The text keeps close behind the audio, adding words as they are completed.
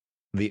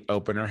The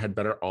opener had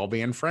better all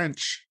be in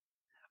French.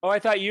 Oh, I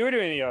thought you were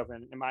doing the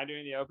open. Am I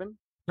doing the open?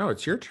 No,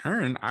 it's your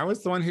turn. I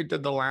was the one who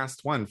did the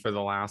last one for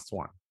the last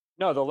one.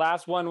 No, the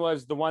last one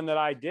was the one that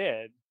I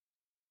did.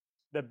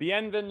 The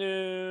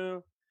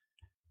bienvenue.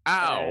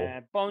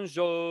 Ow.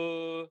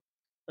 Bonjour.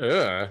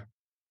 Ugh.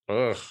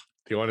 Ugh.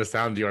 Do you want to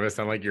sound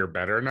like you're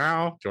better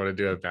now? Do you want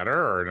to do it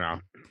better or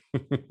no?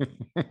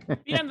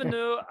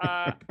 Bienvenue.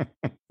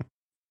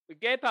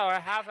 Gay Power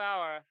half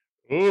hour.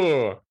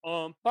 Ooh.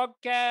 Un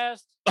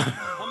podcast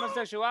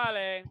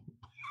homosexuale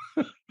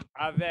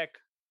avec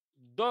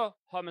deux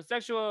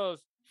homosexuals.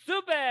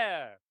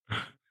 Super.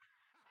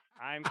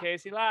 I'm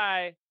Casey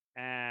Lai.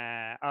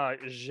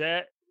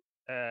 Je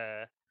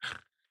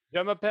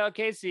m'appelle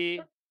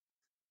Casey.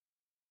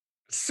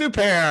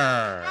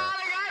 Super.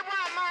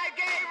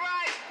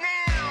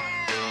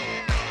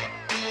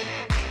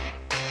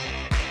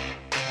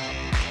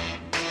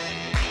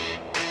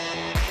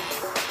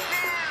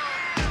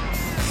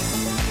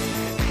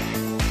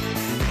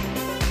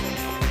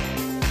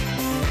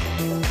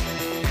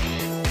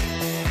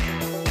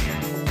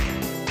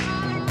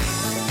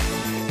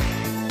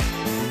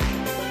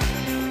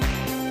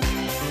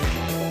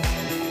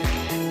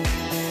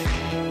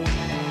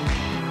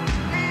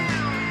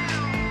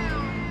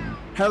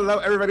 Hello,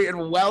 everybody,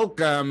 and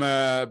welcome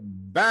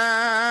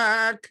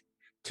back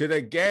to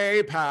the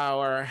Gay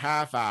Power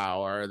Half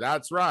Hour.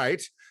 That's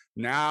right.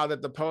 Now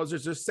that the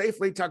posers are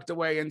safely tucked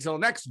away until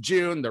next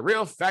June, the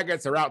real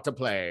faggots are out to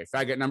play.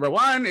 Faggot number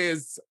one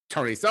is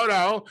Tony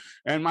Soto,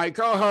 and my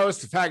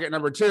co-host, faggot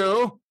number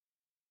two,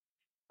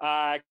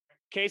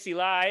 Casey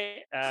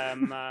Lai.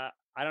 I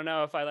don't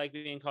know if I like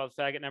being called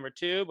faggot number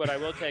two, but I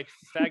will take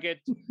faggot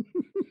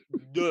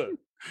deux.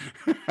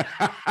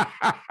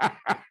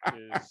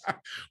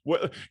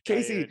 Well,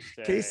 Casey,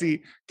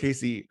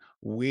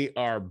 we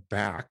are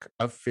back.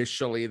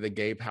 Officially, the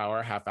Gay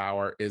Power Half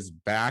Hour is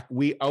back.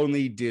 We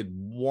only did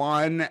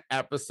one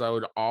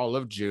episode all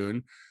of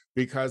June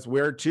because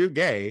we're too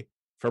gay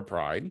for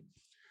Pride.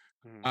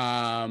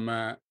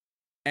 And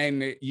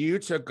you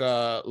took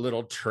a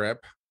little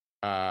trip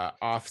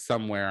off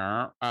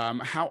somewhere.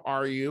 How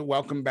are you?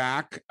 Welcome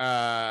back.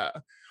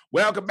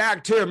 Welcome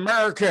back to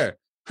America,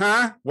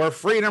 huh? Where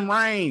freedom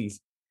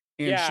reigns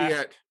and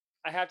shit.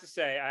 I have to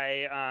say,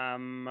 I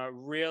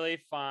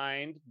really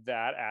find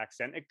that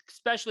accent,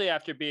 especially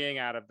after being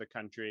out of the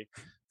country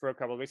for a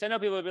couple of weeks. I know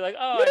people would be like,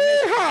 "Oh,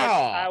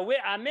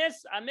 I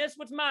miss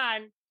what's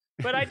mine,"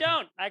 but I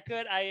don't. I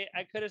could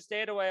have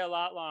stayed away a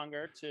lot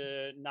longer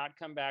to not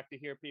come back to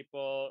hear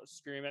people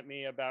scream at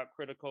me about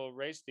critical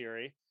race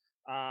theory.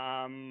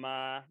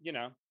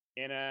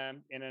 In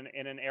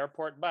an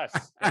airport bus,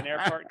 an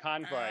airport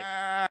convoy.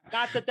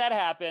 Not that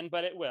happened,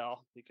 but it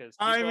will, because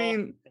I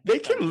mean, they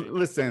can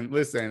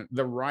listen.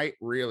 The right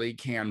really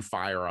can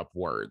fire up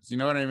words. You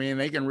know what I mean?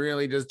 They can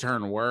really just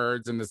turn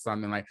words into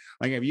something like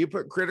if you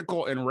put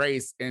critical and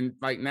race and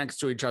like next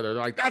to each other,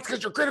 they're like, that's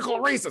because you're critical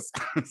and racist.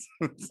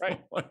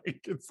 Right.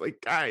 It's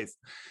like, guys,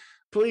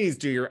 please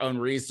do your own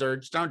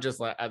research. Don't just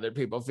let other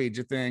people feed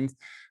you things.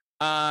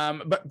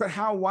 But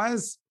how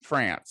was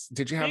France?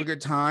 Did you have a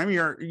good time?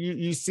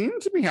 You seem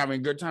to be having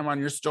a good time on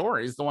your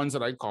stories, the ones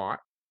that I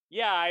caught.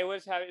 Yeah, I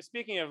was having.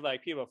 Speaking of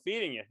like people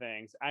feeding you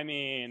things, I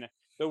mean,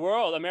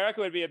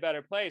 America would be a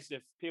better place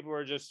if people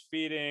were just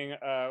feeding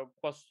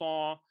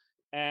poisson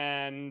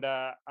and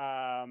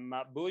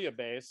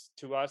bouillabaisse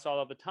to us all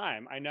of the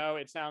time. I know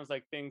it sounds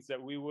like things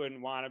that we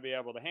wouldn't want to be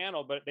able to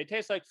handle, but they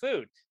taste like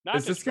food.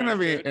 Is this going to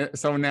be food.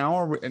 So now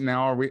are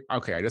we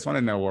okay? I just want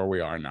to know where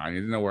we are now. I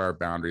need to know where our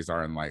boundaries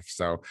are in life.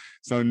 So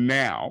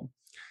now,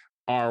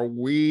 are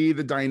we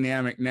the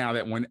dynamic now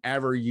that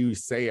whenever you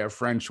say a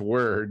French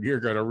word, you're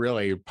going to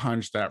really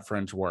punch that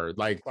French word?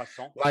 Like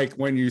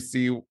when you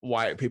see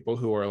white people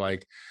who are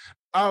like,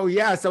 oh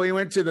yeah, so we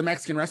went to the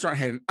Mexican restaurant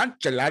and had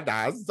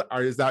enchiladas.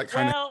 Or is that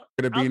kind of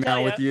going to be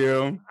now with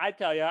you? I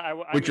tell you,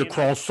 with your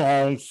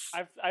croissants.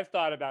 I've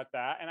thought about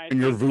that, and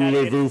your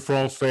voulez-vous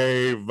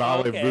français,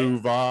 voulez-vous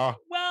va.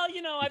 Well,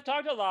 I've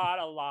talked a lot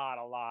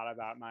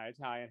about my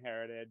Italian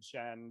heritage,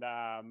 and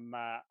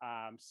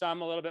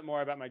some a little bit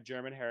more about my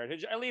German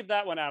heritage. I leave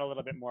that one out a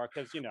little bit more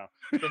because the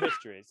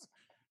histories.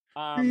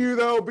 Do you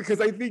though?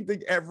 Because I think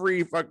that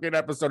every fucking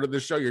episode of the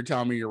show, you're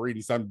telling me you're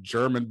reading some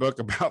German book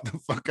about the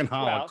fucking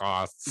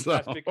Holocaust. Well,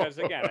 that's because,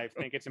 again, I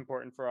think it's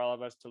important for all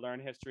of us to learn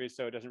history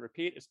so it doesn't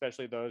repeat,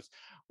 especially those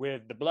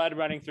with the blood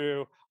running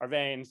through our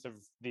veins of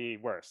the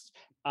worst.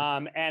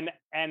 And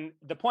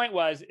the point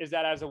is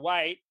that as a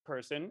white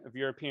person of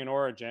European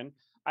origin,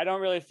 I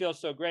don't really feel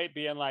so great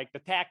being like the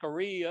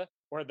taqueria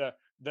or the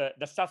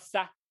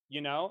salsa.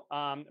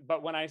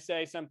 But when I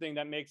say something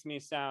that makes me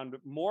sound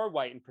more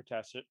white and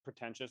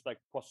pretentious, like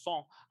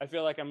poisson, I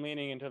feel like I'm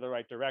leaning into the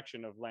right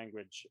direction of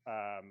language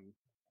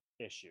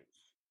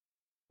issues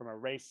from a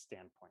race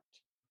standpoint.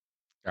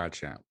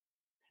 Gotcha.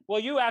 Well,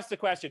 you asked the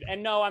question,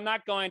 and no, I'm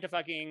not going to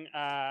fucking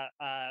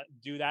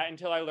do that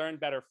until I learn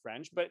better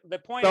French. But the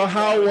point So is,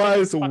 how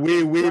was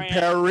Oui Oui France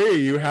Paris?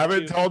 You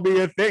haven't into told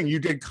me a thing. You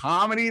did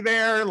comedy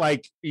there,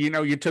 like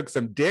you took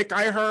some dick.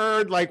 I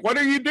heard. Like, what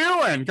are you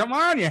doing? Come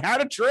on, you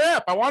had a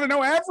trip. I want to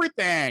know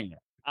everything.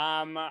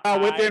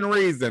 Within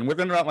reason,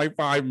 within about like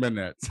 5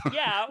 minutes.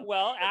 Yeah,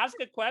 well, ask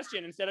a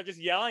question instead of just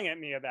yelling at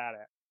me about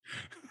it.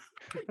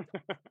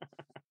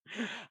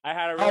 I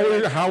had a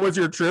really how was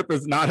your trip?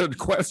 Is not a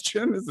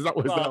question. Is that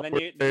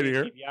then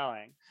you keep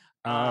yelling.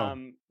 Oh,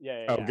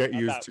 Yeah. Get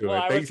used to it.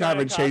 I Things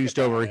haven't changed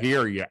over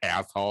here, you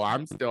asshole.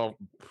 I'm still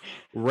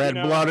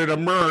red-blooded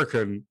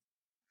American.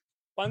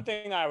 One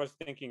thing I was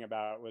thinking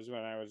about was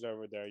when I was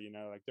over there,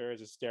 like there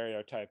is a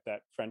stereotype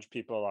that French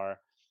people are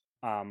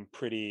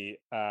pretty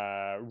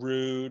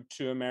rude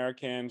to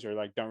Americans, or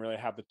like don't really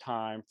have the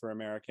time for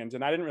Americans.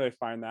 And I didn't really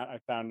find that. I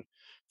found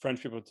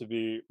French people to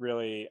be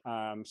really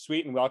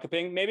sweet and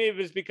welcoming. Maybe it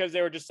was because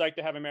they were just psyched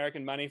to have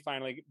American money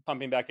finally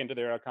pumping back into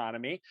their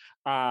economy.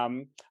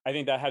 I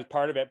think that has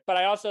part of it. But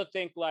I also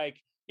think like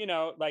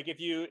if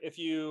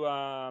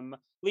you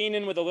lean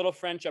in with a little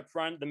French up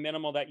front, the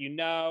minimal that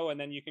and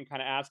then you can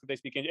kind of ask if they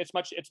speak English.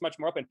 It's much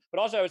more open. But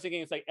also I was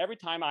thinking, it's like every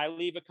time I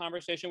leave a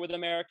conversation with an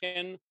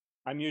American,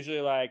 I'm usually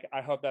like,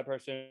 I hope that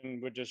person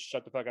would just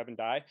shut the fuck up and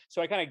die.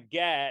 So I kind of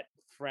get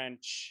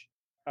French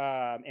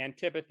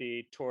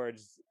antipathy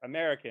towards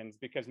Americans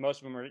because most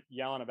of them are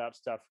yelling about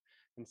stuff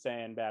and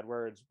saying bad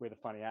words with a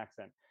funny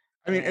accent.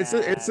 I mean, it's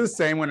the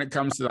same when it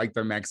comes to like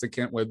the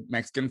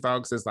Mexican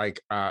folks. Is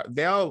like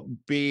they'll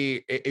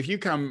be, if you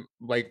come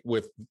like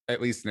with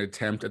at least an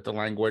attempt at the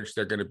language,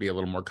 they're going to be a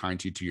little more kind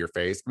to your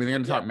face. I mean, they're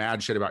going to talk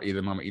mad shit about you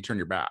the moment you turn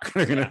your back.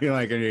 They're going to be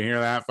like, and you hear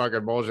that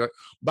fucking bullshit,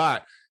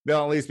 but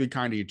they'll at least be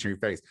kind to you to your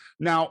face.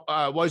 Now,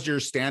 was your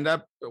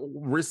stand-up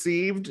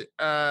received?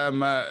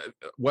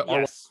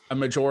 Yes. A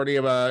majority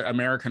of a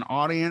American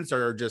audience,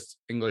 or just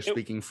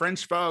English-speaking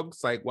French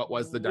folks? Like, what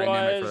was the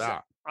dynamic for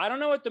that? I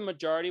don't know what the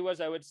majority was.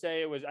 I would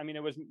say it was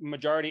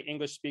majority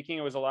English speaking.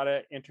 It was a lot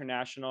of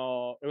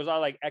international. It was a lot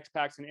of like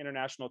expats and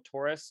international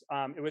tourists.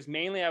 It was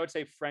mainly, I would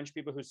say, French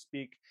people who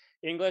speak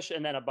English,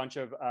 and then a bunch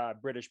of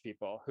British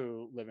people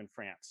who live in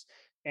France.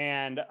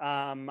 And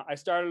I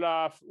started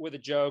off with a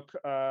joke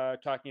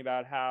talking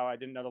about how I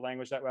didn't know the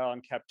language that well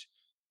and kept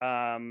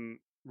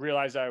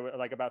realized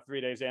like about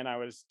 3 days in, I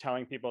was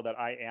telling people that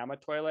I am a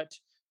toilet,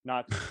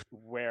 not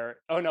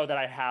that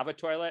I have a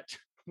toilet.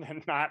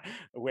 And not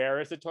where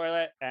is the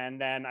toilet. And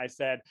then I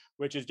said,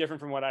 which is different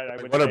from what I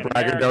would say. What a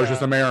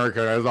braggadocious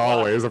America, as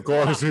always. Of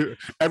course,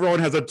 everyone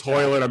has a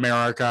toilet,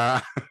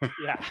 America.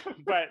 Yeah,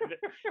 but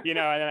and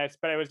then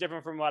but it was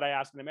different from what I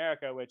asked in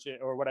America,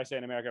 or what I say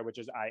in America, which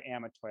is I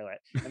am a toilet.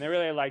 And they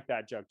really liked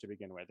that joke to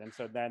begin with. And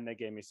so then they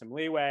gave me some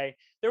leeway.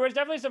 There was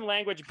definitely some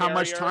language barrier. How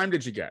much time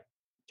did you get?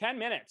 10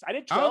 minutes. I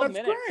did 12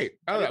 minutes. Great.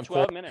 I did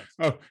 12 minutes.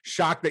 Oh,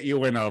 shocked that you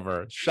went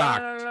over.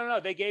 Shocked. No.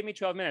 They gave me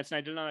 12 minutes and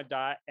I did it on a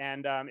dot.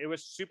 And it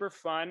was super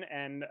fun.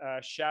 And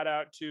shout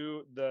out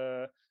to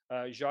the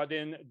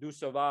Jardin du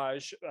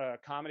Sauvage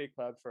comedy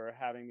club for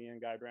having me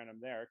and Guy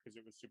Branum there, because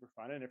it was super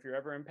fun. And if you're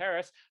ever in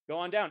Paris, go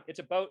on down. It's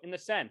a boat in the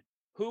Seine.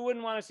 Who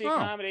wouldn't want to see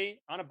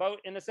comedy on a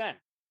boat in the Seine?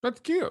 That's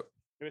cute.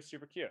 It was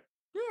super cute.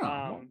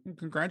 Yeah.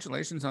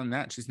 Congratulations on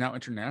that. She's now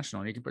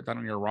international. You can put that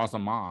on your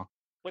resume.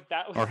 But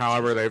that was, or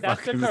however they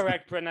that's the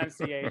correct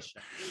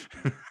pronunciation.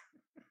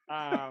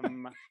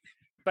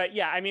 But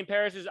yeah, I mean,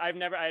 Paris is, I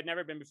had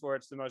never been before.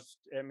 It's the most,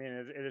 I mean,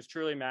 it is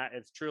truly,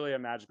 it's truly a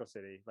magical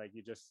city. Like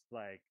you just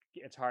like,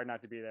 it's hard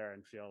not to be there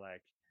and feel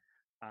like,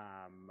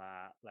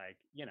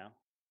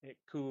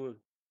 cool.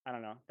 I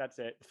don't know. That's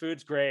it. The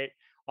food's great.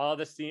 All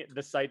the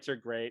sites are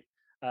great.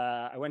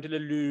 I went to the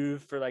Louvre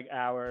for like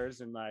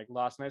hours and like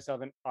lost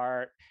myself in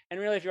art.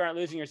 And really, if you aren't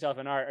losing yourself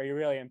in art, are you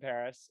really in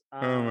Paris?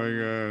 Oh my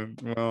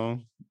God.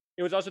 Well,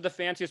 it was also the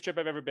fanciest trip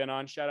I've ever been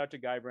on. Shout out to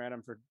Guy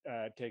Branum for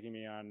taking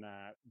me on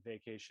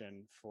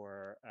vacation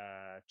for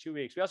 2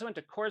 weeks. We also went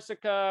to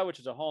Corsica, which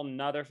is a whole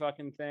nother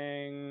fucking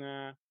thing.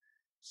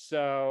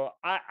 So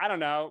I don't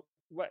know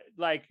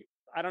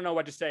I don't know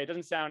what to say. It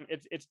doesn't sound,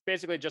 it's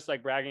basically just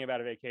like bragging about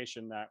a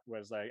vacation that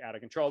was like out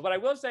of control. But I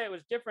will say it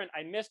was different.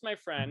 I missed my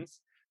friends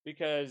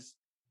because,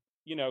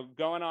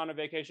 going on a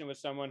vacation with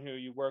someone who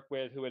you work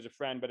with, who is a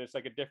friend, but it's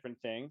like a different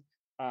thing.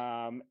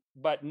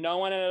 But no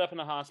one ended up in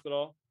the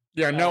hospital.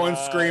 Yeah, no one's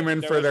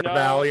screaming for their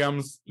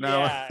Valiums. No.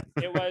 Yeah,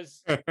 it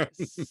was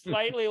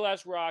slightly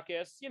less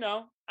raucous, and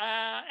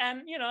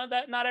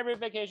that not every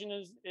vacation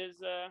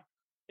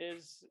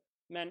is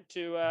meant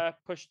to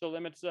push the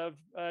limits of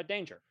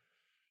danger.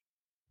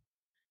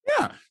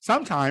 Yeah,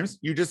 sometimes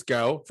you just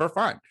go for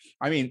fun.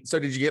 I mean, so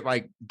did you get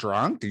like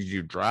drunk? Did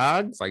you do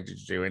drugs? Like, did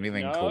you do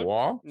anything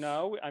cool?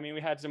 No, I mean, we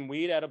had some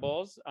weed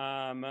edibles.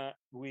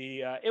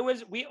 We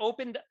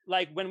opened,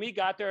 like when we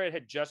got there, it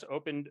had just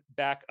opened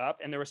back up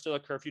and there was still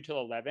a curfew till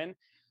 11.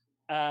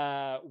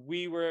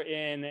 we were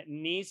in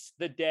Nice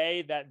the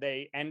day that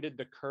they ended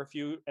the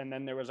curfew, and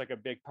then there was like a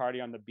big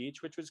party on the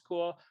beach, which was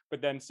cool.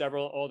 But then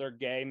several older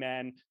gay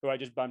men who I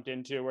just bumped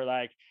into were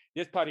like,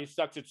 "This party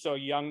sucks. It's so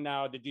young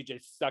now. The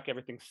DJs suck.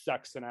 Everything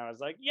sucks." And I was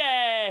like,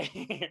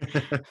 "Yay!"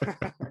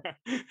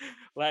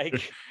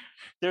 Like,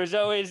 there's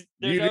always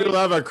you do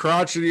love a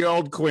crotchety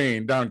old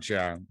queen, don't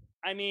you?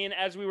 I mean,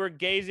 as we were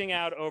gazing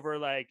out over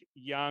like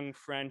young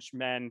French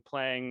men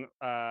playing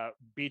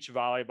beach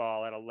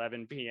volleyball at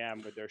 11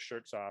 p.m. with their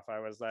shirts off, I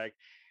was like,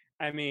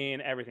 I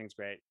mean, everything's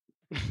great.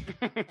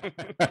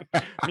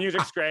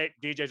 Music's great.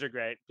 DJs are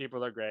great.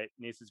 People are great.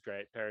 Nice is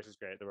great. Paris is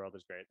great. The world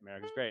is great.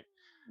 America's great.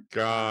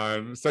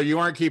 God. So you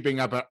weren't keeping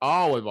up at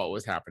all with what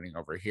was happening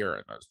over here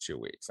in those 2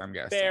 weeks, I'm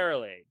guessing.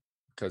 Barely.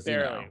 Because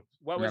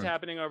what was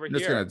happening over here? I'm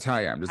just gonna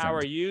tell you. How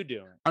are you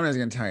doing? I'm just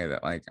gonna tell you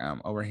that, like,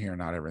 over here,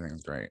 not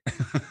everything's great.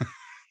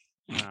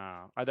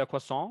 Are there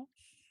croissants?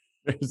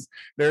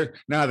 There's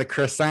no, the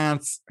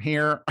croissants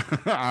here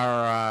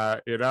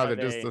are they're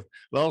just a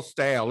little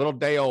stale, little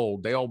day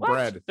old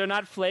bread. They're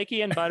not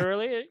flaky and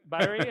buttery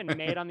and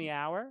made on the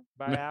hour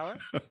by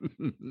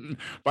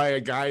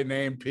a guy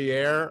named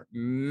Pierre.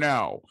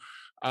 No.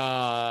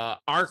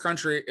 Our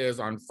country is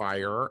on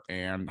fire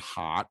and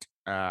hot.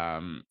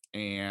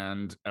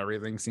 And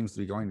everything seems to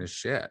be going to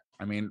shit.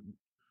 I mean,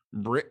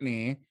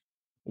 Britney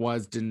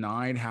was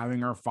denied having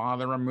her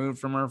father removed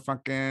from her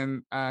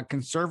fucking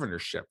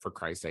conservatorship, for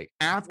Christ's sake,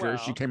 after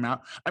she came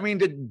out. I mean,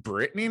 did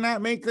Britney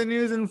not make the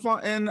news in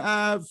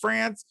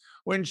France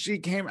when she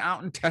came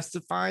out and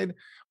testified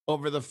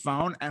over the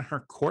phone at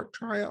her court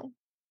trial?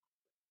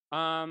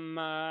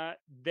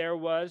 There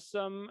was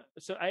some.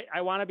 So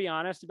I want to be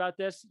honest about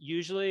this.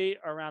 Usually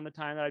around the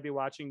time that I'd be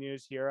watching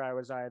news here, I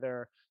was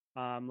either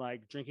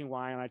like drinking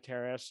wine on a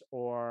terrace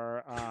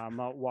or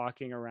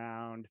walking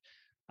around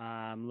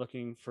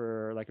looking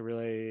for like a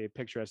really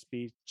picturesque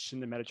beach in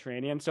the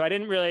Mediterranean. So I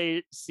didn't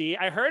really see.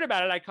 I heard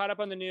about it. I caught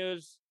up on the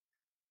news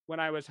when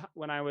I was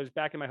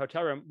back in my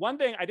hotel room. One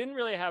thing, I didn't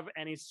really have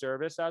any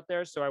service out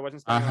there, so I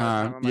wasn't spending a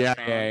lot of time on my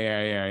phone.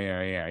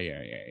 Yeah.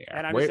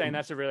 And I'm just saying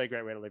that's a really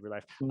great way to live your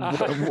life.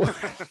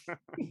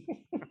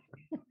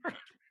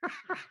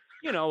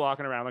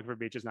 Walking around looking for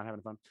beaches, not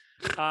having fun.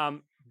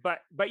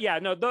 But yeah,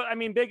 no. I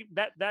mean,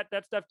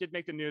 that stuff did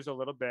make the news a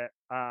little bit.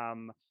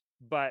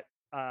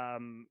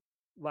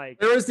 Like,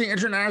 there was the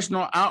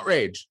international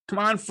outrage. Come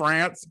on,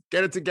 France,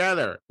 get it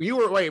together.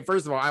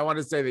 First of all, I want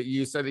to say that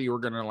you said that you were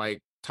gonna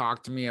like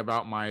talk to me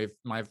about my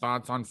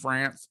thoughts on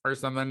France or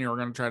something. You were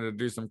gonna try to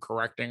do some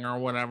correcting or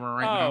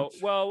whatever now.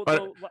 Well,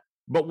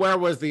 but where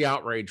was the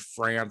outrage,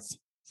 France?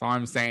 So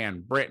I'm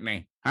saying,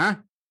 Britney, huh?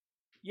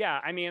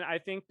 Yeah, I mean, I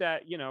think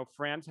that,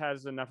 France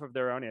has enough of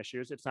their own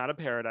issues. It's not a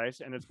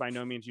paradise, and it's by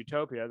no means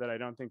utopia, that I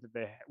don't think that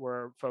they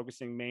were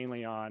focusing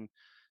mainly on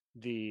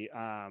the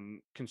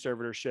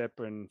conservatorship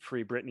and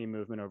Free Britney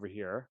movement over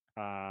here.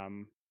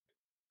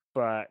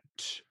 But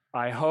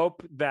I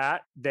hope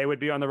that they would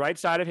be on the right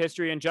side of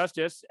history and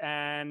justice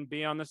and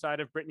be on the side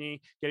of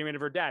Britney getting rid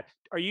of her dad.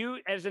 Are you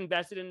as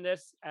invested in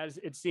this as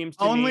it seems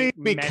to me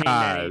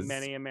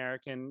many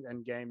American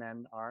and gay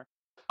men are?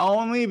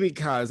 Only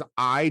because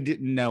I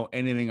didn't know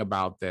anything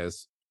about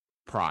this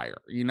prior.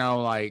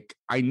 Like,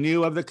 I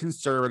knew of the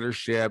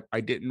conservatorship.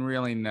 I didn't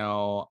really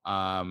know.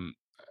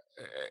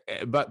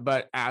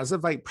 But as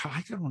of like,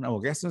 I don't know,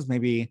 I guess it was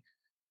maybe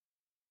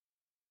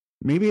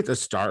at the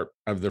start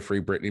of the Free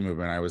Britney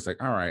movement, I was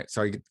like, all right.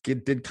 So I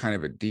did kind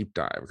of a deep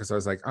dive, because I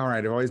was like, all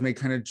right, I've always made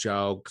kind of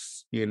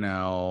jokes,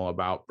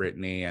 about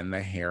Britney and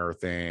the hair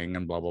thing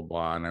and blah, blah,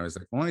 blah. And I was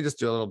like, let me just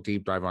do a little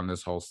deep dive on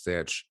this whole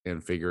sitch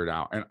and figure it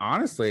out. And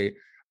honestly,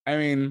 I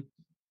mean,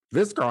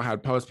 this girl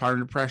had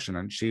postpartum depression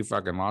and she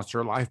fucking lost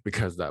her life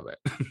because of it.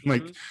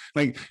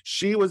 like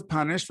she was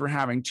punished for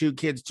having 2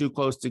 kids too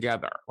close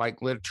together.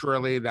 Like,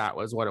 literally, that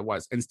was what it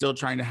was. And still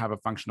trying to have a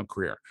functional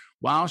career,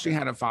 while she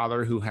had a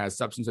father who has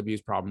substance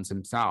abuse problems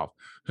himself,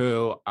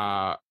 who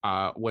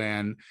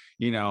when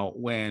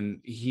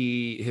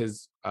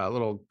his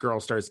little girl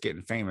starts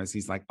getting famous,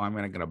 he's like, oh, I'm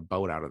gonna get a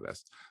boat out of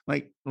this.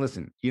 Like,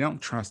 listen, you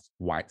don't trust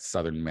white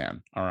Southern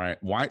men. All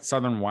right,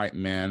 white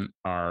men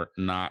are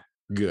not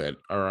good,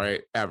 all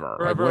right, ever,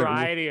 for a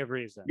variety of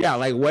reasons. Yeah,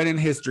 like, when in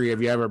history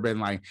have you ever been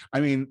like, I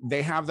mean,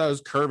 they have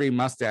those curvy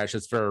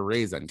mustaches for a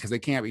reason, because they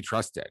can't be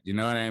trusted, you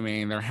know what I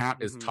mean? Their hat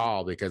is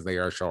tall because they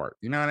are short,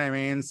 you know what I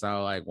mean?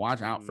 So, like,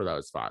 watch out for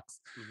those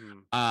fucks.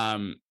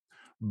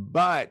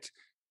 But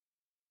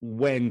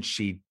when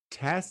she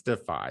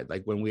testified,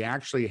 like, when we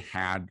actually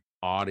had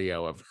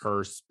audio of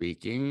her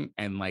speaking,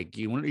 and like,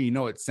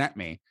 it sent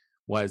me,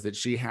 was that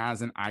she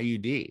has an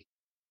IUD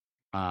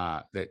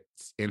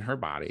that's in her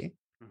body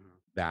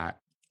that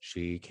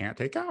she can't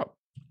take out.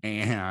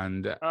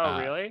 And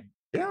really?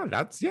 Yeah,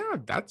 that's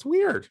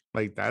weird.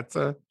 Like, that's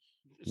a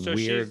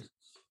weird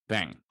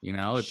thing,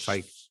 it's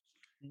like,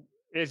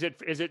 is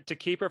it to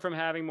keep her from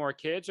having more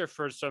kids, or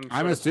for some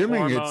I'm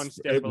assuming hormone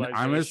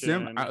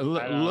stabilization?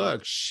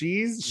 Look,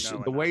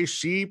 the way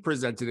she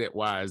presented it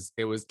was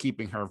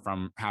keeping her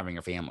from having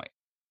a family.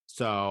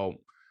 So,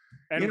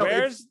 and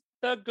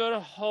the good,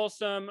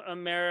 wholesome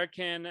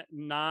American,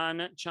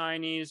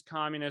 non-Chinese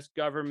communist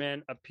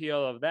government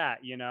appeal of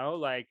that, you know?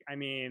 Like, I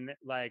mean,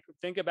 like,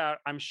 think about,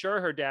 I'm sure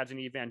her dad's an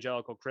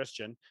evangelical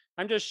Christian.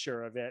 I'm just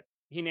sure of it.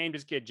 He named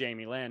his kid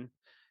Jamie Lynn,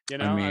 you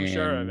know? I'm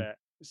sure of it.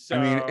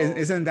 So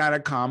isn't that a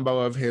combo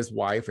of his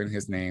wife and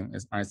his name?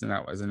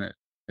 Isn't it?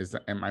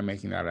 Am I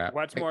making that up?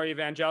 What's more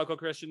evangelical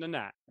Christian than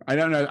that? I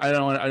don't know.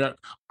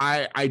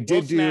 I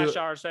did smash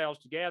ourselves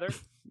together,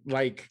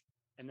 like,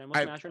 and then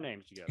we'll smash our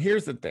names together.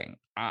 Here's the thing.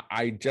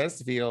 I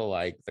just feel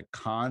like the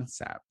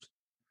concept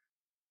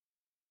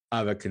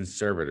of a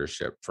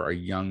conservatorship for a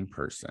young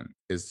person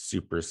is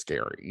super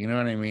scary. You know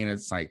what I mean?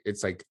 It's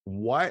like,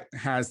 what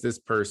has this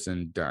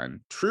person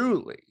done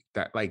truly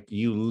that like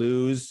you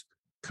lose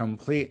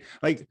complete,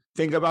 like,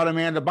 think about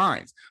Amanda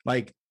Bynes.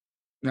 Like,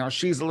 now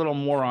she's a little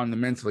more on the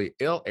mentally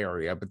ill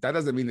area, but that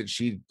doesn't mean that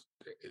she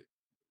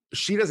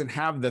doesn't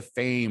have the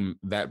fame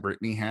that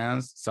Britney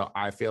has. So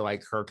I feel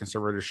like her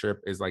conservatorship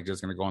is like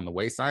just going to go on the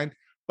wayside.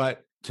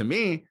 But to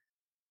me,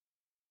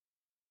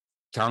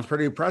 sounds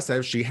pretty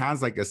impressive. She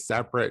has like a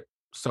separate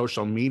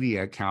social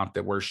media account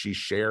that where she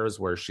shares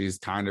where she's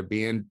kind of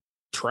being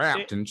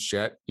trapped and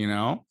shit, you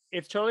know?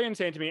 It's totally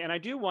insane to me. And I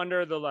do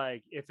wonder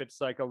like if it's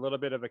like a little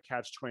bit of a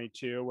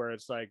catch-22 where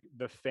it's like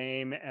the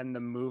fame and the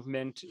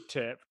movement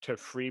to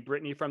free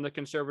Britney from the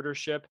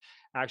conservatorship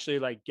actually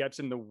like gets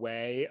in the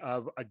way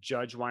of a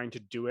judge wanting to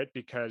do it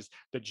because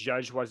the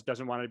judge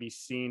doesn't want to be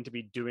seen to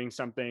be doing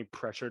something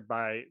pressured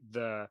by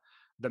the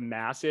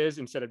masses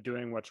instead of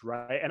doing what's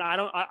right. And I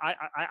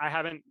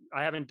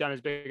haven't done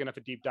as big enough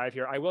a deep dive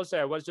here. I will say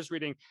I was just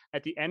reading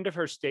at the end of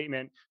her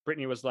statement,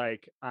 Britney was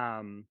like,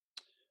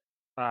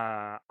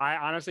 I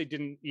honestly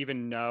didn't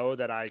even know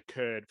that I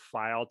could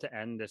file to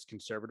end this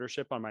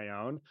conservatorship on my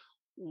own.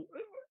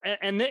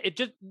 And it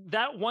just,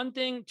 that one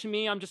thing to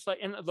me, I'm just like,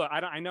 and look,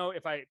 I know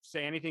if I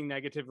say anything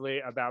negatively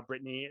about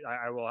Britney,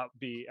 I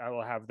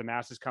will have the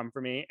masses come for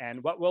me.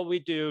 And what will we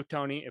do,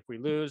 Tony, if we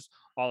lose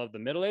all of the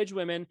middle-aged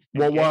women?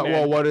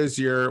 What is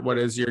your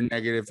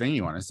negative thing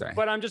you want to say?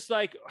 But I'm just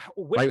like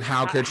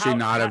how could she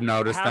not have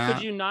noticed that? How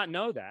could you not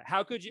know that?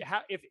 How could you?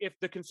 If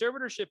the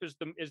conservatorship is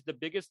the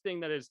biggest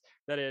thing that is,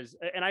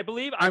 and I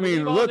believe. I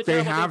mean, look,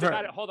 they have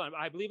her. Hold on,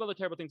 I believe all the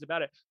terrible things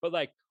about it, but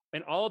like.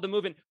 And all of the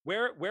movement,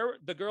 where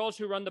the girls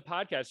who run the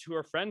podcast, who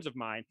are friends of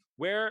mine,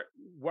 why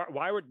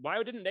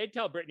didn't they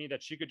tell Britney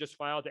that she could just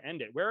file to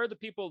end it? Where are the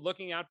people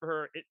looking out for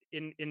her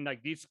in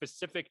like these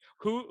specific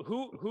who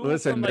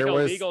listen, from like a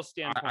legal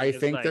standpoint? I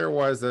think there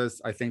was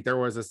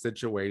a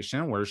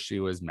situation where she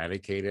was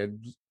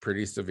medicated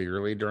pretty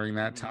severely during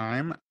that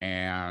time,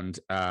 and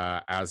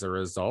as a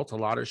result, a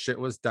lot of shit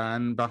was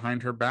done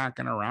behind her back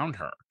and around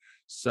her.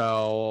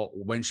 So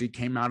when she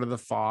came out of the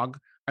fog,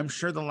 I'm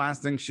sure the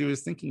last thing she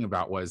was thinking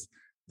about was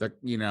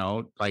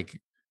like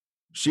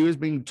she was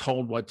being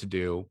told what to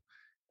do.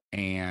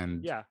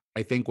 And yeah,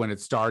 I think when it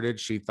started,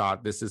 she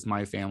thought, this is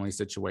my family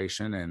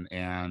situation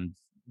and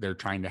they're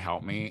trying to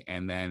help me.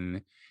 And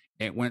then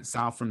it went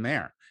south from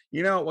there.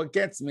 You know, what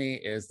gets me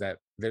is that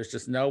there's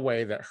just no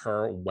way that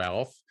her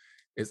wealth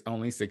is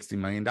only $60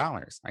 million.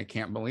 I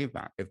can't believe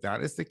that. If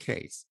that is the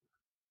case,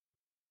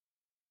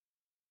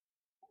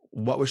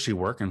 what was she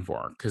working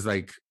for? Because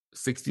like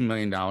 $60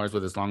 million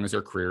with as long as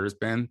her career has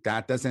been,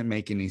 that doesn't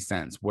make any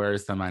sense.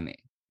 Where's the money?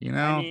 You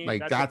know, I mean,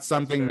 like that's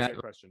something that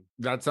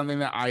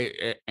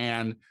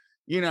and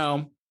you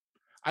know,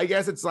 I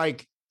guess it's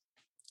like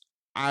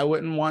I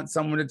wouldn't want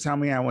someone to tell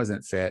me I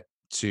wasn't fit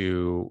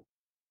to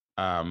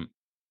run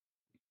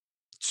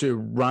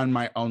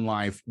my own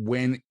life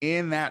when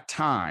in that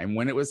time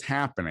when it was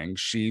happening,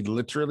 she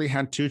literally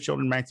had 2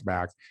 children back to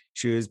back.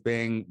 She was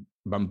being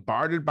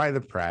bombarded by the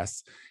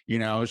press, you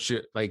know,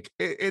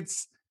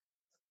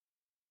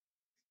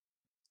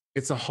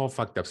 it's a whole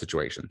fucked up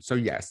situation. So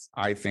yes,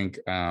 I think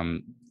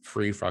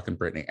free fucking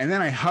Britney. And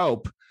then I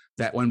hope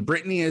that when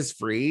Britney is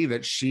free,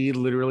 that she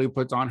literally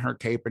puts on her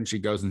cape and she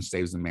goes and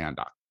saves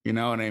Amanda. You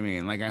know what I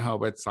mean? Like, I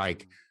hope it's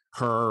like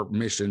her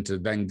mission to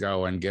then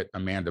go and get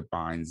Amanda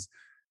Bynes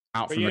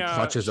out from the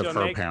clutches of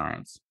her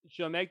parents.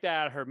 She'll make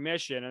that her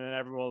mission, and then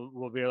everyone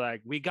will be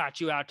like, we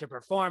got you out to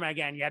perform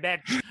again, you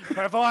bitch.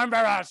 Perform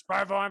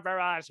for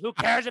us. Who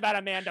cares about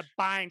Amanda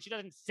Bynes? She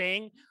doesn't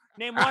sing.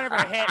 Name one of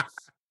her hits.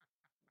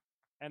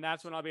 And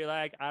that's when I'll be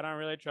like, I don't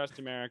really trust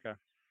America.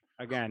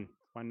 Again,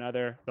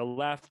 the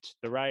left,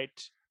 the right.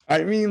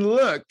 I mean,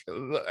 look,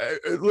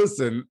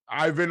 listen,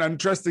 I've been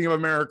untrusting of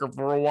America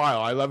for a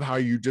while. I love how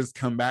you just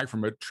come back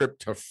from a trip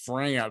to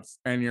France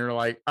and you're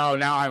like, oh,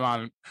 now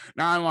I'm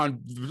on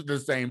the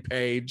same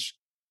page.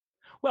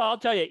 Well, I'll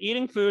tell you,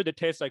 eating food that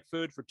tastes like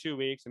food for 2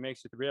 weeks, it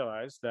makes you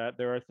realize that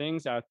there are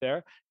things out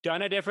there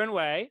done a different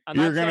way.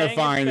 You're going to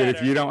find that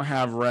if you don't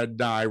have red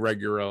dye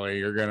regularly,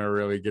 you're going to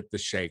really get the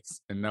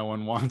shakes, and no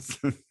one wants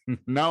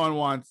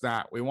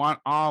that. We want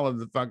all of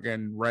the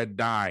fucking red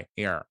dye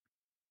here.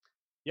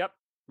 Yep.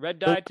 Red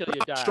dye till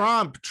you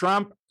die.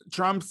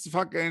 Trump's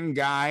fucking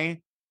guy.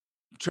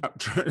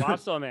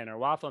 Waffleman or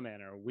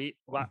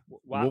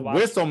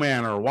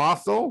Whistleman or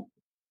Wassel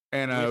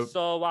and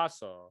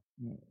Whistle.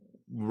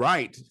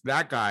 Right,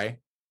 that guy.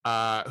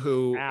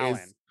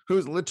 Allen.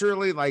 who's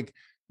literally like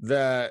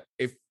the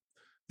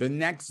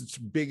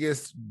next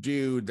biggest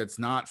dude that's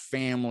not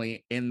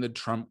family in the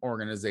Trump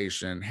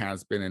organization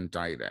has been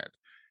indicted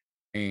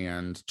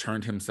and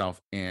turned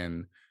himself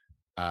in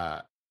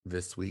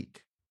this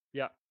week.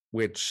 Yeah.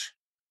 Which,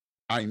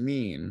 I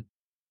mean,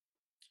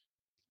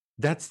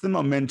 that's the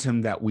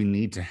momentum that we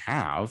need to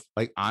have.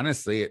 Like,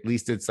 honestly, at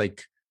least it's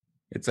like,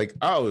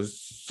 oh,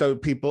 so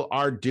people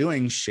are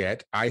doing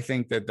shit. I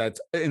think that's,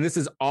 and this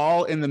is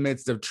all in the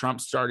midst of Trump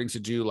starting to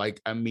do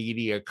like a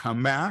media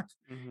comeback.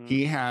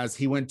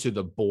 He went to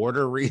the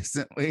border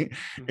recently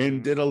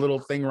and did a little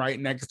thing right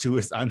next to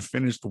his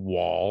unfinished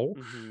wall.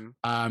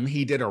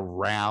 He did a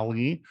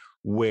rally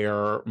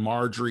where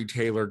Marjorie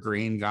Taylor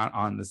Greene got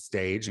on the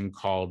stage and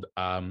called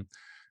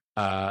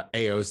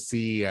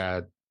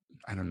AOC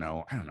I don't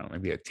know,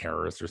 maybe a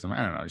terrorist or something.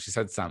 I don't know. She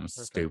said something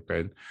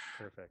stupid.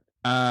 Perfect.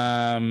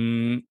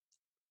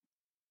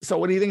 So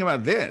what do you think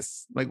about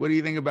this? Like, what do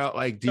you think about,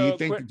 like, do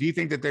you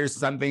think that there's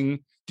something,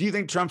 do you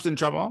think Trump's in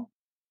trouble?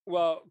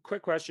 Well,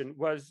 quick question.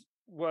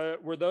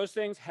 Were those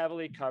things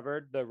heavily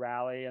covered, the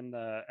rally and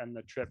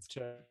the trip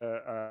to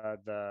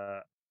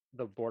the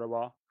border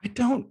wall?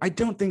 I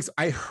don't think so.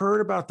 I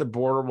heard about the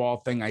border wall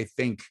thing, I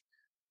think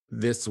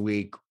this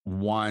week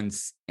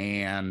once,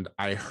 and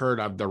I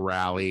heard of the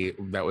rally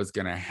that was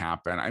going to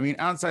happen. I mean,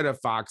 outside of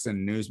Fox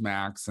and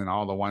Newsmax and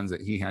all the ones that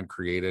he had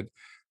created,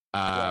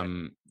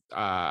 I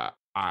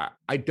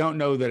don't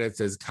know that it's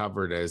as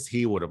covered as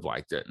he would have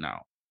liked it. No,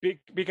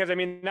 because I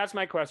mean, that's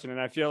my question, and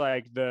I feel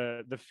like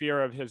the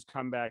fear of his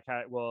comeback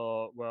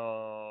will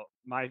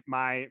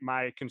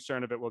my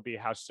concern of it will be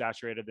how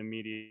saturated the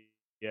media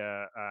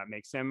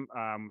makes him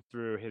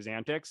through his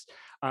antics.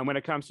 When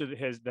it comes to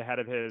the head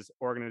of his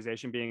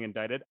organization being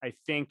indicted, I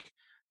think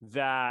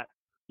that,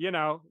 you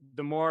know,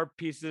 the more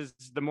pieces,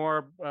 the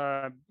more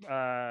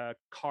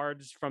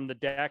cards from the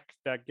deck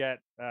that get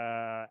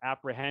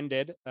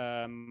apprehended,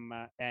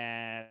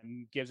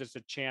 and gives us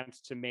a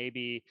chance to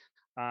maybe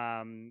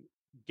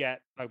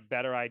get a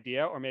better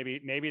idea, or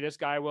maybe this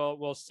guy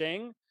will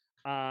sing.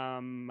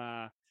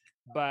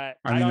 But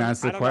I mean,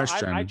 that's the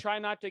question. I try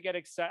not to get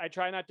excited. I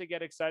try not to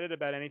get excited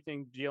about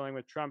anything dealing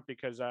with Trump,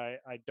 because I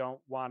don't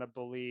want to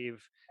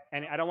believe,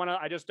 and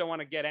I just don't want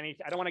to get any.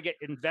 I don't want to get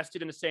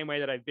invested in the same way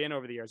that I've been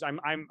over the years.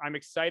 I'm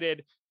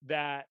excited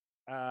that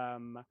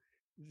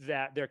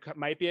that there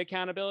might be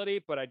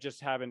accountability, but I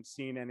just haven't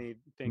seen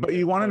anything. But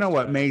you want to know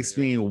what makes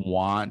me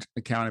want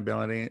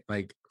accountability,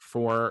 like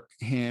from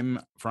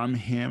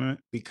him,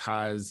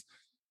 because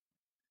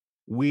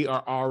we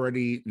are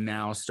already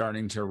now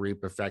starting to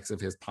reap effects of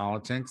his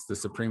politics. The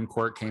Supreme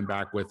Court came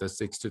back with a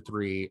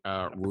 6-3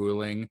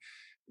 ruling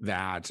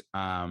that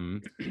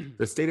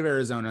the state of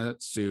Arizona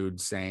sued,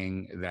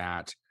 saying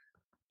that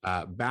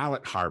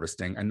ballot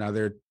harvesting,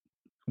 another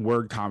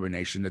word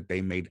combination that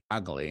they made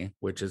ugly,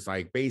 which is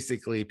like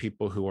basically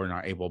people who are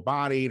not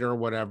able-bodied or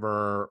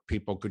whatever,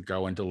 people could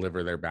go and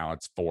deliver their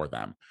ballots for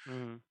them.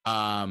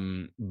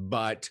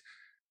 But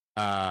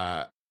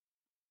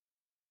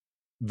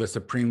the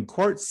Supreme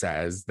Court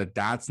says that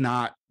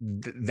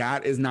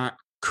that is not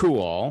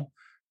cool,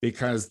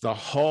 because the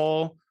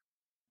whole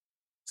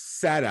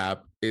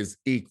setup is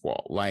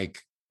equal. Like,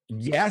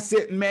 yes,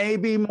 it may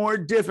be more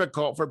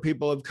difficult for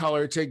people of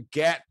color to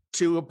get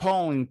to a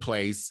polling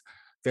place.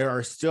 There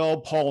are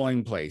still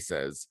polling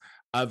places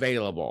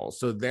available.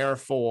 So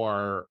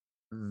therefore,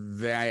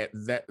 that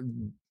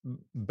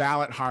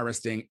ballot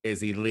harvesting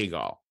is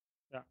illegal,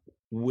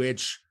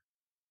 which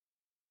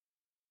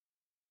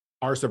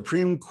our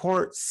Supreme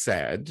Court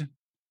said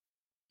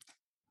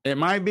it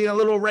might be a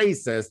little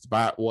racist,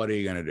 but what are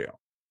you going to do?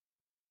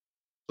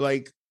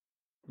 Like,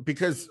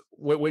 because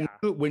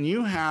when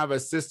you have a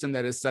system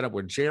that is set up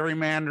with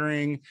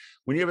gerrymandering,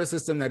 when you have a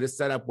system that is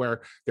set up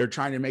where they're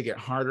trying to make it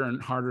harder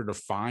and harder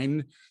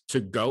to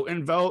go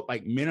and vote,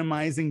 like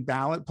minimizing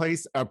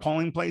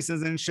polling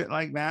places and shit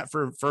like that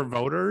for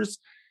voters,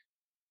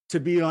 to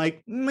be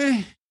like,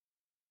 meh.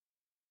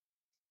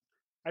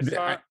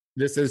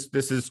 This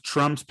is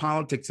Trump's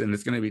politics, and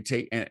it's going to be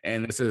taken.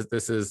 And this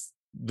is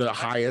the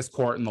highest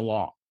court in the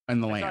law in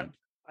the land.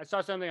 I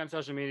saw something on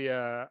social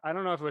media. I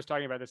don't know if it was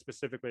talking about this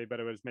specifically, but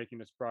it was making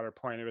this broader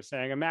point. It was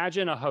saying,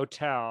 imagine a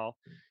hotel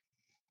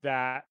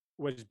that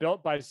was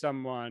built by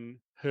someone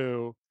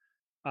who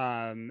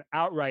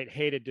outright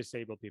hated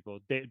disabled people,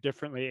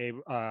 differently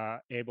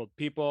abled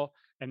people,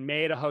 and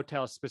made a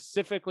hotel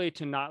specifically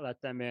to not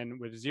let them in,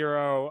 with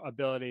zero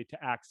ability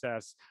to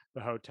access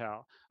the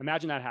hotel.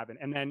 Imagine that happened.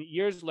 And then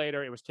years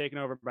later, it was taken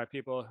over by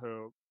people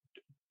who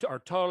are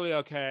totally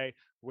okay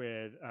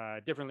with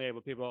differently able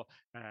people,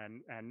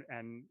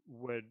 and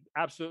would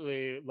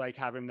absolutely like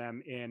having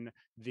them in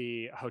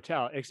the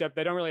hotel, except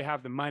they don't really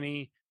have the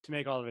money to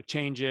make all of the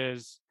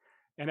changes.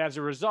 And as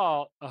a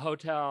result, a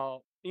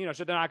hotel, you know,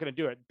 so they're not going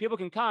to do it. People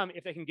can come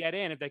if they can get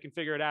in, if they can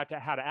figure it out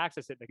how to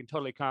access it, they can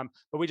totally come,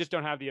 but we just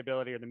don't have the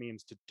ability or the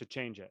means to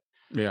change it.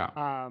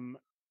 Yeah.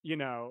 You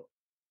know,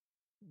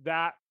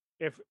 that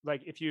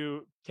if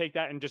you take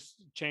that and just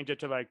change it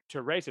to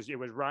racist, it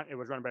was run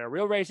by a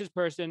real racist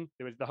person.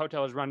 The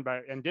hotel was run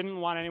by and didn't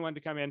want anyone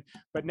to come in.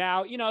 But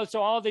now,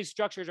 so all of these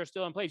structures are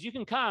still in place. You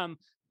can come,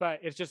 but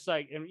it's just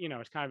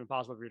it's kind of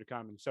impossible for you to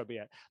come, and so be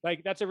it.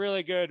 That's a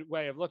really good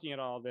way of looking at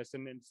all of this,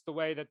 and it's the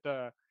way that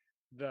the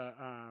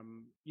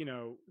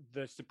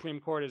Supreme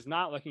Court is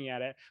not looking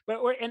at it. But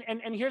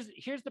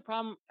here's the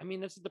problem. I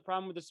mean, this is the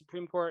problem with the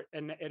Supreme Court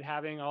and it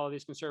having all of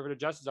these conservative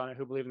justices on it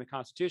who believe in the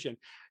Constitution.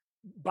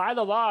 By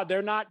the law,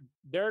 they're not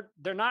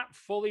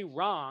fully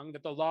wrong.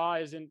 That the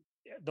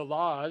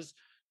laws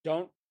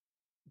don't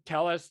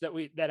tell us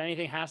that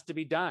anything has to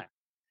be done.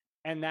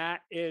 And that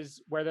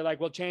is where they're like,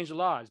 we'll change the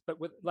laws. But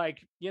with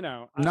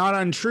not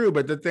untrue.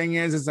 But the thing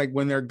is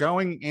when they're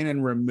going in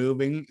and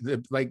removing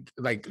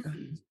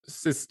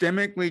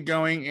systemically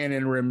going in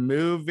and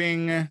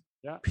removing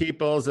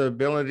people's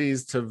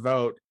abilities to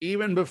vote,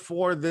 even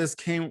before this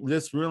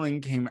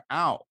ruling came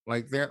out,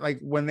 they're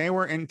when they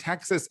were in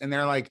Texas and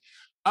they're like,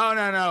 oh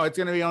no, it's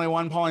going to be only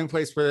one polling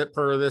place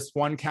per this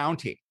one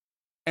county.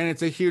 And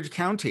it's a huge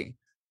county.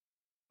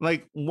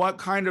 What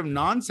kind of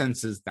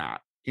nonsense is that?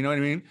 You know what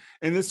I mean?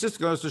 And this just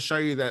goes to show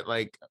you that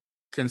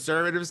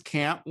conservatives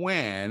can't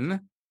win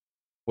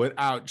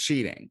without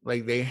cheating.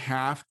 They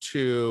have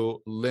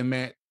to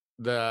limit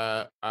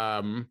the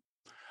and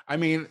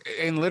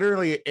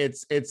literally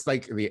it's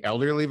the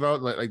elderly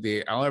vote,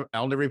 the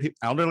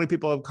elderly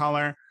people of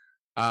color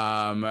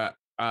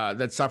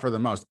that suffer the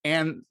most,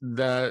 and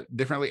the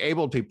differently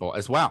abled people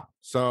as well.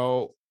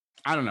 So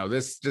I don't know.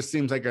 This just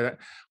seems like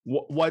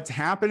what's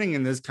happening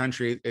in this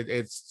country.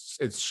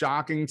 It's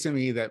shocking to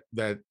me that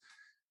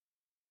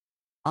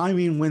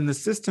when the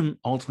system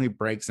ultimately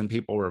breaks and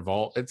people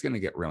revolt, it's going to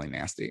get really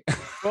nasty.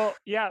 Well,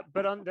 yeah,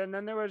 but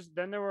then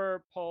there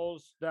were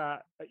polls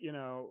that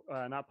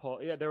not poll.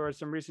 Yeah, there was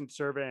some recent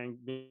surveying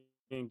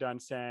being done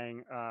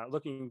saying,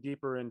 looking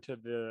deeper into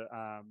the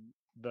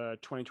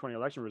 2020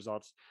 election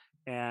results,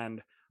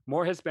 and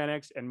more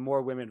Hispanics and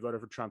more women voted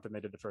for Trump than they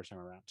did the first time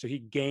around. So he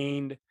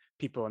gained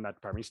people in that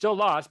department. He still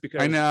lost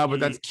because I know, but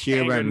that's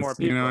Cubans. More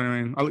people. You know what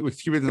I mean? With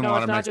Cubans and a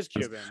lot of Mexicans.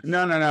 Just Cubans.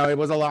 No. It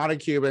was a lot of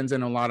Cubans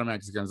and a lot of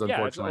Mexicans.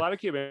 Unfortunately, it's a lot of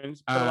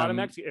Cubans, but a lot of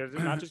Mexicans.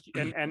 Not just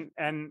and.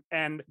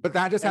 But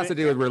that just has to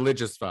do with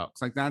religious folks.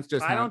 That's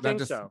just. I don't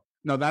think so.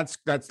 No, that's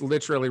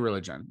literally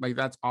religion.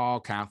 That's all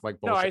Catholic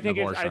bullshit. No,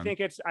 I think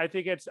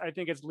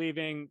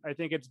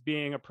it's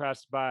being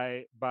oppressed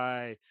by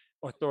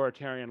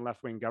authoritarian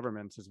left-wing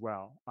governments as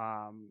well,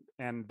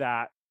 and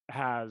that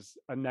has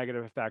a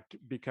negative effect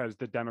because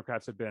the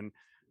Democrats have been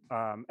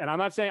and I'm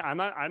not saying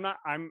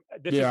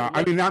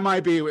that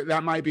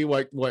might be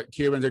what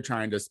Cubans are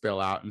trying to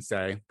spill out and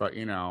say, but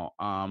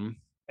and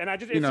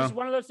it's just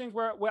one of those things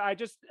where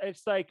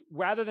it's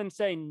rather than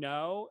say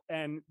no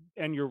and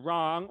you're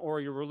wrong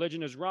or your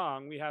religion is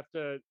wrong, we have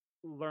to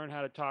learn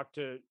how to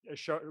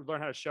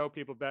show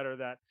people better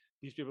that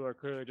these people are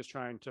clearly just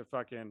trying to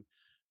fucking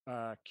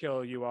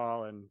kill you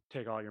all and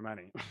take all your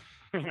money.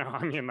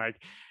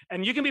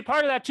 And you can be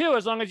part of that too,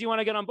 as long as you want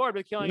to get on board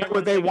with killing. No,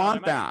 but they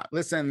want that.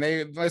 Listen.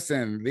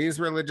 These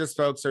religious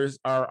folks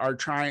are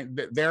trying.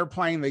 They're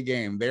playing the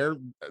game.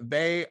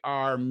 They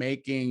are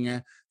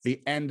making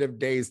the end of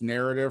days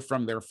narrative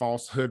from their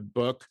falsehood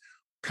book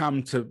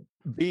come to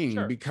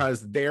being,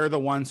 because they're the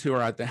ones who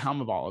are at the helm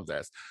of all of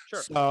this.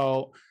 Sure.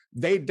 So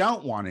they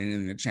don't want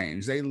anything to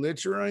change. They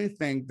literally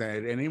think that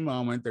at any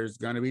moment there's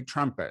going to be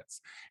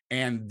trumpets.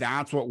 And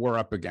that's what we're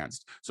up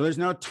against. So there's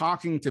no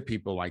talking to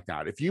people like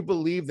that. If you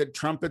believe that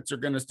trumpets are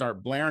going to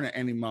start blaring at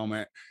any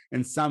moment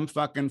and some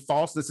fucking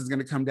falseness is going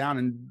to come down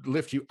and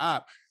lift you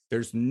up,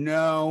 there's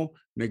no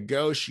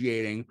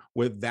negotiating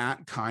with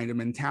that kind of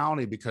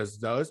mentality, because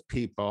those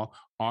people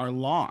are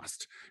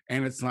lost.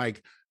 And it's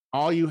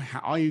all you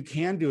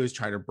can do is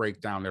try to break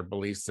down their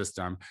belief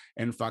system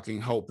and fucking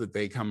hope that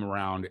they come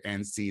around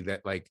and see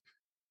that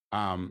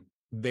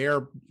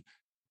they're.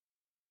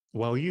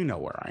 Well, you know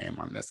where I am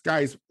on this,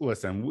 guys.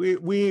 Listen,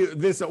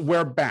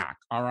 we're back.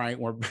 All right,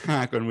 we're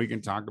back, and we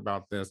can talk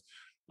about this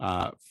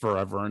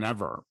forever and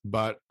ever.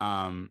 But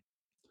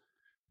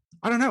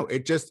I don't know.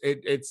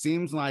 It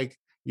seems like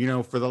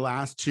for the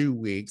last 2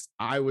 weeks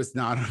I was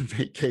not on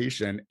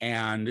vacation,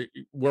 and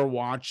we're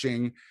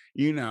watching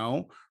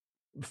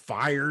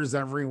fires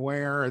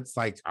everywhere. It's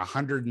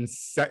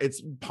 107.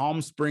 It's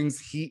Palm Springs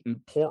heat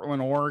in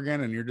Portland,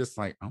 Oregon, and you're just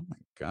like, oh my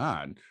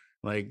god,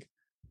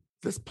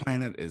 this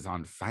planet is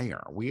on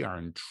fire. We are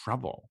in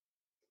trouble.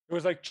 It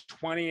was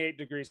 28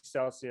 degrees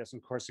Celsius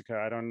in Corsica.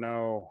 I don't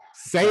know.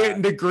 Say it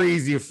in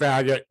degrees, you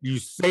faggot. You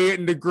say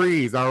it in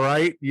degrees, all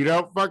right? You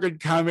don't fucking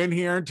come in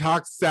here and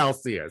talk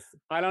Celsius.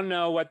 I don't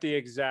know what the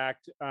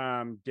exact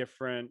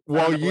different.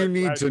 Well, you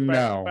need to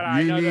know.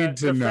 You need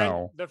to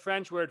know. The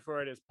French word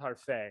for it is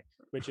parfait,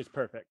 which is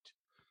perfect.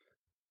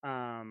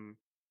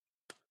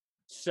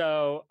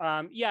 So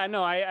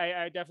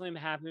I definitely am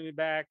happy to be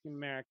back in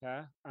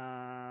America.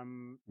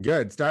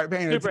 Good. Start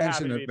paying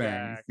attention to things.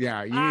 Back. Yeah,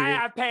 I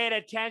have paid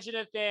attention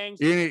to things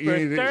for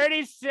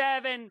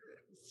 37,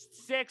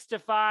 6 to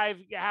 5,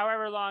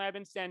 however long I've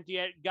been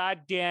sentient,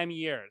 goddamn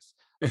years.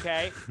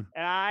 Okay.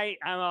 And I'm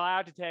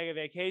allowed to take a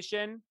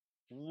vacation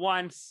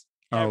once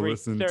Oh, every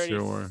listen to her.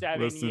 37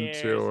 Listen to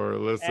years her.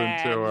 Listen to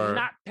and her.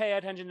 not pay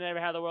attention to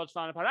how the world's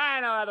falling apart. I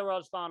know how the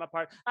world's falling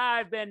apart.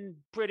 I've been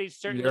pretty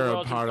certain the You're a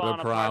world's been part of the falling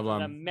apart from the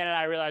problem. minute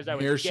I realized I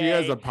was Here she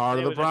is, gay. a part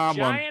And of it the was a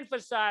problem. giant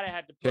facade I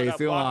had to put up,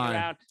 Casey walking line.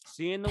 around,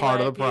 seeing the Part of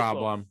way the people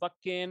problem.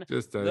 fucking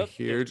Just a looked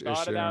huge and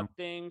thought issue. about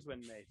things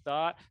when they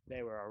thought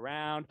they were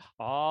around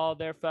all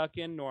their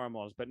fucking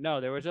normals. But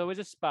no, there was always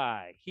a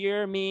spy.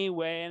 Hear me,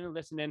 weighing,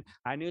 listening.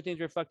 I knew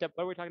things were fucked up.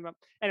 What were we talking about?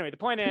 Anyway, the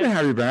point Good is, to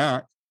have you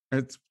back.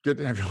 It's good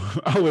to have you.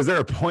 Oh, is there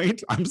a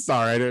point? I'm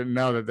sorry. I didn't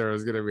know that there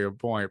was going to be a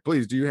point.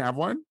 Please, do you have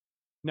one?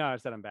 no, I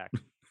said I'm back.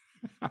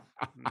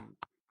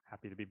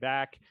 Happy to be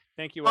back.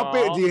 Thank you Oh,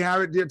 all. do you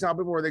have it? Do you tell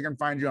people where they can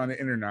find you on the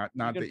internet? You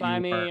Not can that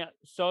find you are. me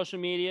social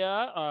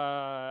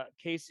media,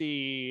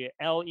 Casey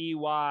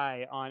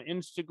Ley on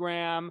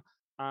Instagram.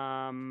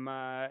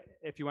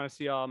 If you want to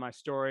see all my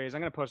stories, I'm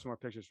gonna post some more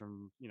pictures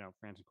from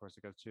France and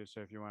Corsica too.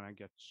 So if you want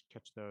to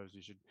catch those,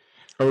 you should.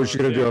 Oh, is she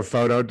gonna do a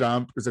photo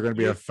dump? Is there gonna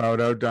be a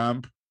photo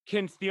dump?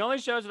 The only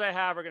shows that I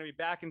have are going to be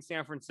back in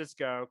San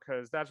Francisco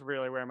because that's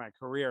really where my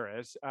career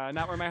is,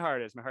 not where my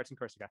heart is. My heart's in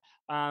Corsica.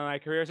 My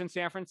career is in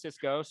San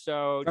Francisco.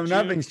 So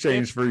nothing's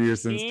changed for you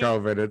since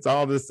COVID. It's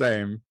all the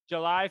same.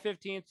 July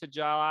 15th to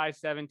July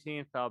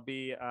 17th, I'll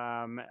be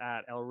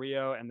at El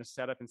Rio and the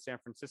setup in San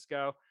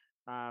Francisco.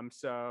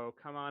 So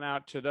come on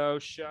out to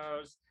those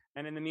shows.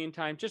 And in the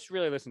meantime, just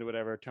really listen to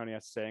whatever Tony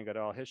has to say and go to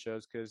all his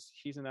shows because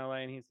he's in LA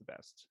and he's the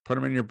best. Put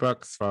them in your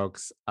books,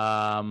 folks.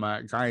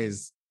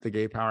 Guys, the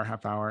Gay Power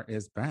Half Hour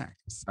is back.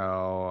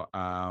 So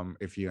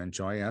if you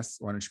enjoy us,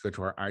 why don't you go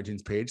to our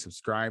iTunes page,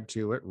 subscribe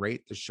to it,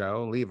 rate the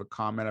show, leave a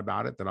comment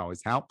about it. That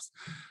always helps.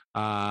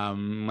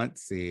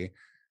 Let's see.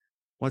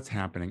 What's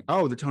happening?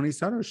 Oh, the Tony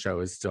Soto show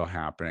is still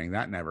happening.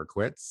 That never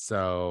quits.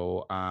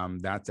 So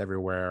that's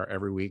everywhere,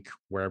 every week,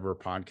 wherever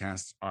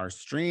podcasts are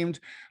streamed.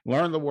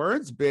 Learn the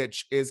Words,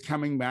 bitch, is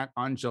coming back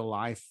on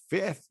July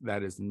 5th.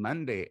 That is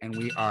Monday. And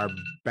we are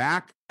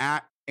back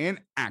in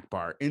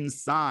Akbar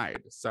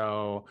inside.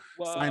 So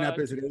sign up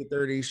is at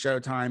 8:30.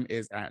 Showtime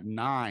is at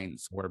 9.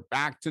 So we're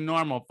back to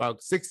normal,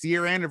 folks.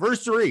 6-year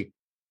anniversary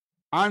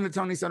on the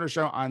Tony Soto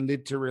show on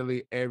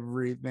literally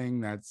everything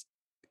that's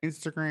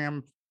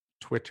Instagram,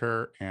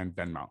 Twitter, and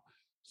Venmo.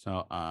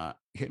 So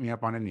hit me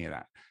up on any of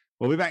that.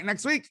 We'll be back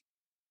next week.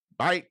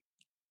 Bye.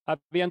 A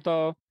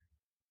bientôt.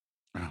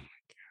 Oh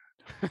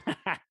my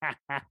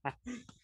God.